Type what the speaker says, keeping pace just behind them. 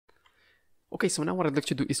Okay, so now what I'd like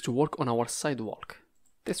to do is to work on our sidewalk.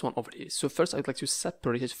 This one over here. So first I'd like to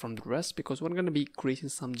separate it from the rest because we're going to be creating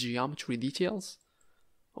some geometry details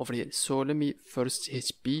over here. So let me first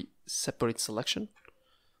hit B, separate selection.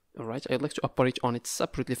 Alright, I'd like to operate on it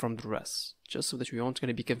separately from the rest, just so that we aren't going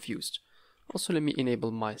to be confused. Also, let me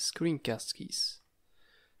enable my screencast keys.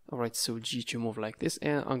 Alright, so G to move like this,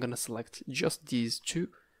 and I'm going to select just these two,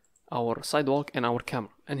 our sidewalk and our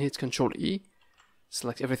camera, and hit Ctrl E,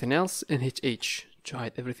 select everything else, and hit H to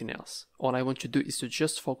hide everything else. All I want to do is to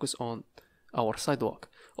just focus on our sidewalk.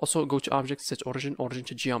 Also, go to Object, set Origin, Origin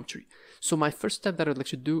to Geometry. So my first step that I'd like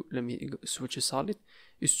to do, let me switch to Solid,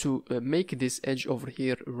 is to make this edge over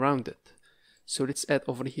here rounded. So let's add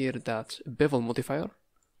over here that Bevel Modifier,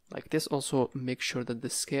 like this. Also, make sure that the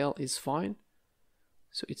scale is fine.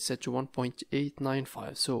 So it's set to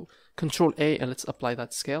 1.895. So Control A and let's apply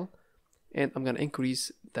that scale. And I'm going to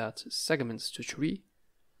increase that segments to 3.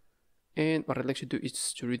 And what I'd like to do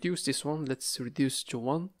is to reduce this one. Let's reduce to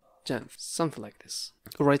 1/10, something like this.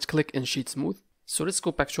 Right click and sheet smooth. So let's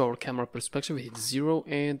go back to our camera perspective, hit 0,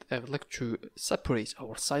 and I would like to separate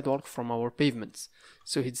our sidewalk from our pavements.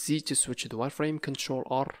 So hit Z to switch the wireframe, Control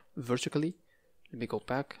R vertically. Let me go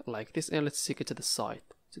back like this, and let's take it to the side.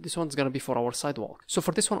 So this one's gonna be for our sidewalk. So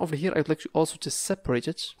for this one over here, I'd like to also to separate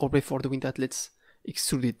it. Or before doing that, let's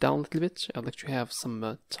extrude it down a little bit. I'd like to have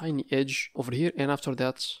some tiny edge over here, and after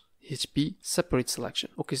that, hit B, separate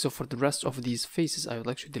selection. Okay, so for the rest of these faces, I would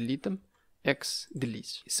like to delete them. X,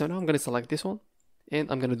 delete. So now I'm gonna select this one,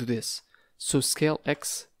 and I'm gonna do this. So scale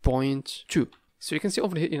X 0.2. So you can see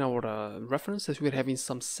over here in our reference that we're having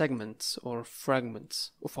some segments or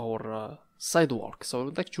fragments of our sidewalk. So I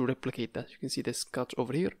would like to replicate that. You can see this cut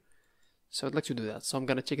over here. So I'd like to do that. So I'm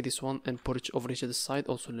gonna take this one and put it over here to the side.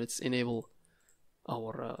 Also, let's enable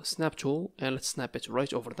our snap tool and let's snap it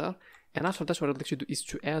right over there. And after that, what I'd like to do is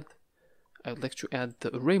to add, I'd like to add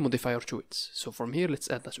the array modifier to it. So from here, let's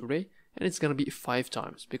add that array, and it's gonna be 5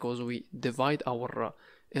 times because we divide our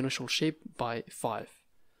initial shape by 5.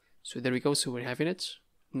 So there we go. So we're having it.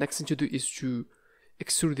 Next thing to do is to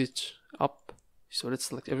extrude it up. So let's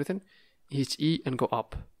select everything, hit E and go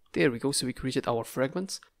up. There we go. So we created our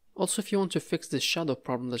fragments. Also, if you want to fix the shadow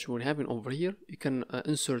problem that we're having over here, you can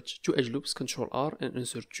insert 2 edge loops, Control R and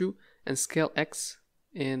insert 2, and scale X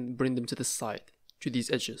and bring them to the side, to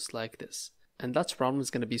these edges like this. And that problem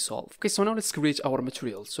is going to be solved. Okay, so now let's create our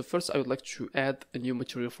material. So first I would like to add a new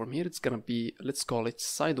material from here. It's going to be, let's call it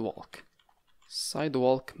sidewalk.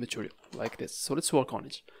 Sidewalk material, like this. So let's work on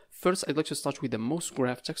it. First, I'd like to start with the mouse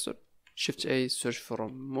graph texture. Shift A, search for a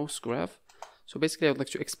mouse graph. So basically, I would like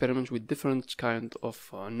to experiment with different kind of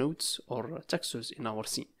nodes or textures in our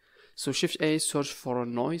scene. So Shift A, search for a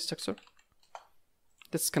noise texture.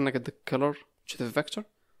 Let's connect the color to the vector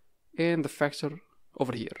and the factor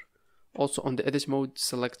over here. Also on the edit mode,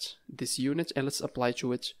 select this unit and let's apply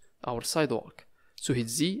to it our sidewalk. So hit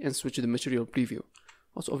Z and switch to the material preview.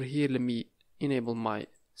 Also over here, let me enable my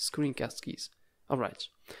screencast keys. Alright,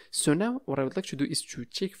 so now what I would like to do is to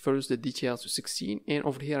take first the details to 16, and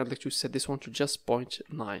over here I'd like to set this one to just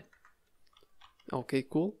 0.9. Okay,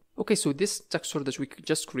 cool. Okay, so this texture that we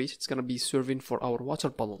just created is gonna be serving for our water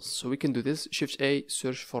puddles. So we can do this, Shift A,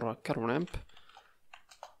 search for a color ramp.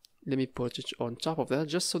 Let me put it on top of that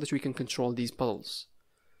just so that we can control these puddles.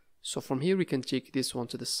 So from here we can take this one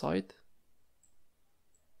to the side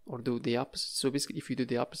or do the opposite. So basically if you do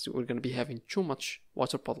the opposite, we're gonna be having too much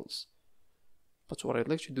water puddles. But what I'd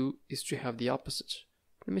like to do is to have the opposite.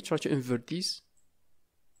 Let me try to invert these.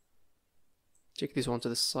 Take this one to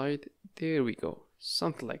the side. There we go.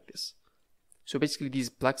 Something like this. So basically these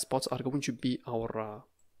black spots are going to be our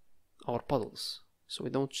puddles. So we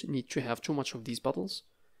don't need to have too much of these puddles.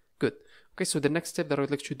 Good. Okay, so the next step that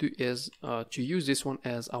I'd like to do is to use this one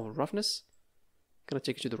as our roughness. I'm gonna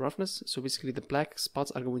take it to the roughness. So basically the black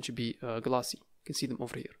spots are going to be glossy. You can see them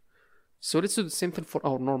over here. So let's do the same thing for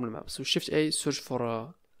our normal map. So Shift A, search for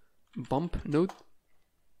a bump node,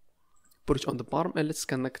 put it on the bottom, and let's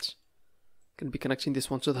connect. Gonna be connecting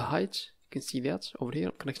this one to the height. You can see that over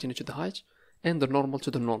here, connecting it to the height, and the normal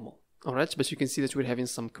to the normal. Alright, but you can see that we're having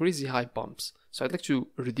some crazy high bumps. So I'd like to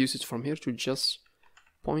reduce it from here to just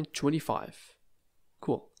 0.25.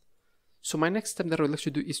 Cool. So my next step that I would like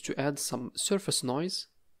to do is to add some surface noise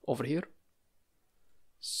over here.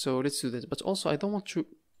 So let's do that. But also I don't want to,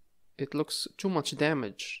 it looks too much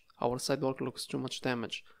damage. Our sidewalk looks too much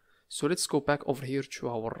damage. So let's go back over here to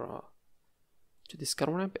our to this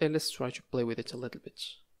color ramp and let's try to play with it a little bit.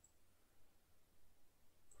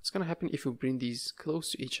 What's gonna happen if we bring these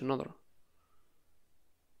close to each other?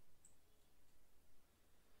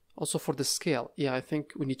 Also for the scale, yeah, I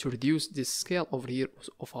think we need to reduce this scale over here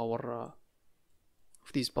of our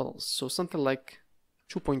of these bubbles. So something like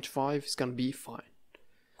 2.5 is gonna be fine.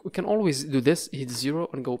 We can always do this, hit 0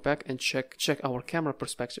 and go back and check our camera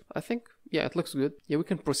perspective. I think, yeah, it looks good. Yeah, we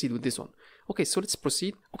can proceed with this one. Okay, so let's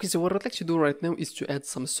proceed. Okay, so what I'd like to do right now is to add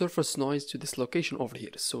some surface noise to this location over here.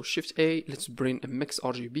 So Shift A, let's bring a mix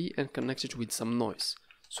RGB and connect it with some noise.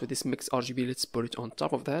 So this mix RGB, let's put it on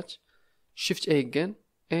top of that. Shift A again,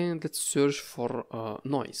 and let's search for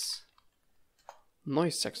noise.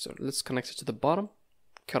 Noise texture. Let's connect it to the bottom,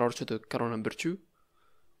 color to the color number 2.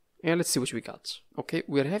 And let's see what we got. Okay,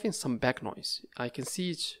 we're having some back noise. I can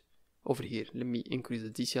see it over here. Let me increase the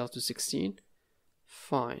details to 16.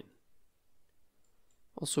 Fine.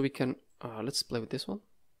 Also we can, let's play with this one.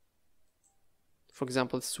 For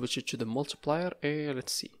example, let's switch it to the multiplier and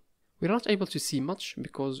let's see. We're not able to see much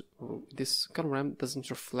because this color ramp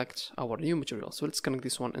doesn't reflect our new material. So let's connect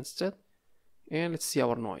this one instead. And let's see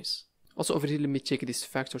our noise. Also over here, let me take this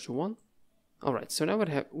factor to 1. Alright, so now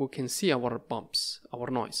we can see our bumps,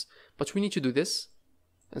 our noise. But we need to do this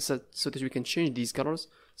so that we can change these colors.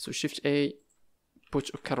 So Shift A,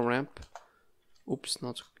 put a color ramp. Oops,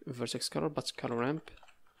 not vertex color, but color ramp.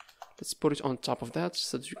 Let's put it on top of that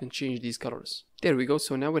so that we can change these colors. There we go,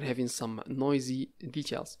 so now we're having some noisy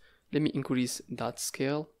details. Let me increase that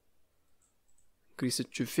scale. Increase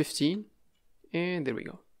it to 15. And there we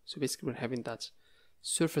go. So basically we're having that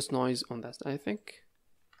surface noise on that, I think.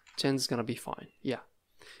 10 is gonna be fine. Yeah.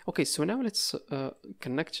 Okay, so now let's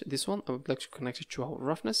connect this one. I would like to connect it to our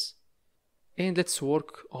roughness. And let's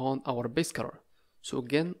work on our base color. So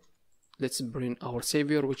again, let's bring our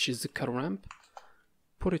savior, which is the color ramp.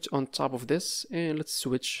 Put it on top of this and let's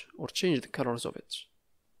switch or change the colors of it.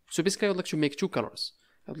 So basically I would like to make 2 colors.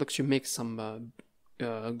 I would like to make some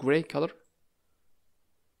gray color.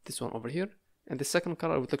 This one over here. And the second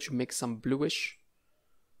color I would like to make some bluish.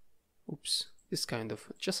 Oops. This kind of,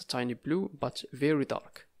 just a tiny blue, but very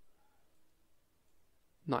dark.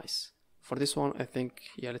 Nice. For this one, I think,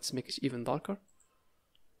 yeah, let's make it even darker.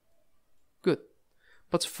 Good.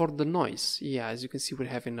 But for the noise, yeah, as you can see, we're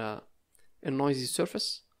having a noisy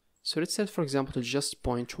surface. So let's set, for example, to just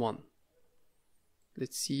 0.1.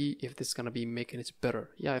 Let's see if this is gonna be making it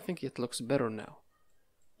better. Yeah, I think it looks better now.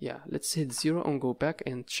 Yeah, let's hit 0 and go back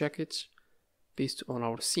and check it based on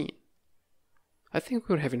our scene. I think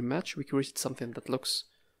we're having a match. We created something that looks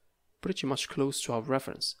pretty much close to our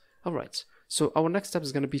reference. Alright, so our next step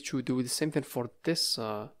is going to be to do the same thing for this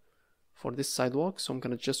sidewalk. So I'm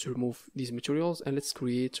going to just remove these materials and let's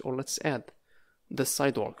create, or let's add the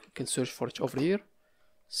sidewalk. You can search for it over here.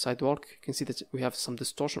 Sidewalk, you can see that we have some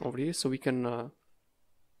distortion over here. So we can, on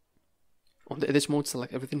the edit mode,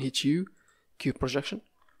 select everything, hit U, Q projection.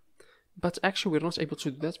 But actually we're not able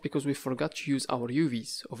to do that because we forgot to use our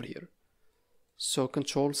UVs over here. So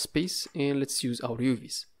Control Space and let's use our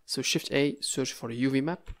UVs. So Shift A, search for a UV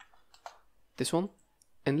map, this one,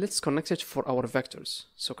 and let's connect it for our vectors.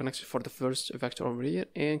 So connect it for the first vector over here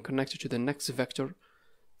and connect it to the next vector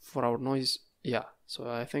for our noise. Yeah, so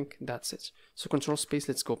I think that's it. So Control Space,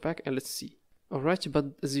 let's go back and let's see. Alright, but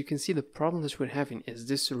as you can see, the problem that we're having is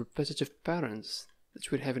this repetitive patterns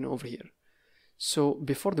that we're having over here. So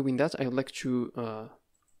before doing that, I would like to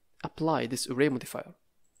apply this array modifier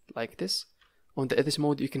like this. On the edit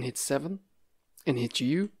mode, you can hit 7 and hit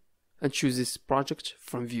U and choose this project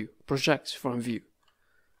from view,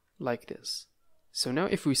 like this. So now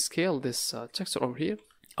if we scale this texture over here,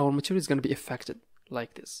 our material is going to be affected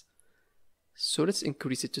like this. So let's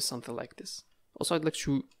increase it to something like this. Also, I'd like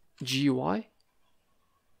to GUI,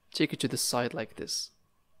 take it to the side like this.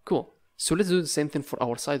 Cool. So let's do the same thing for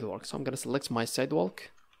our sidewalk. So I'm going to select my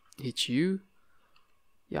sidewalk, hit U.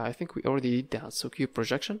 Yeah, I think we already did that. So Q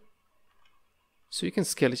projection. So you can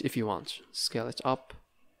scale it if you want. Scale it up.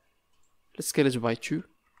 Let's scale it by 2.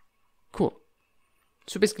 Cool.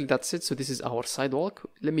 So basically that's it. So this is our sidewalk.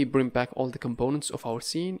 Let me bring back all the components of our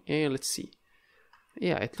scene and let's see.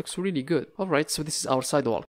 Yeah, it looks really good. Alright, so this is our sidewalk.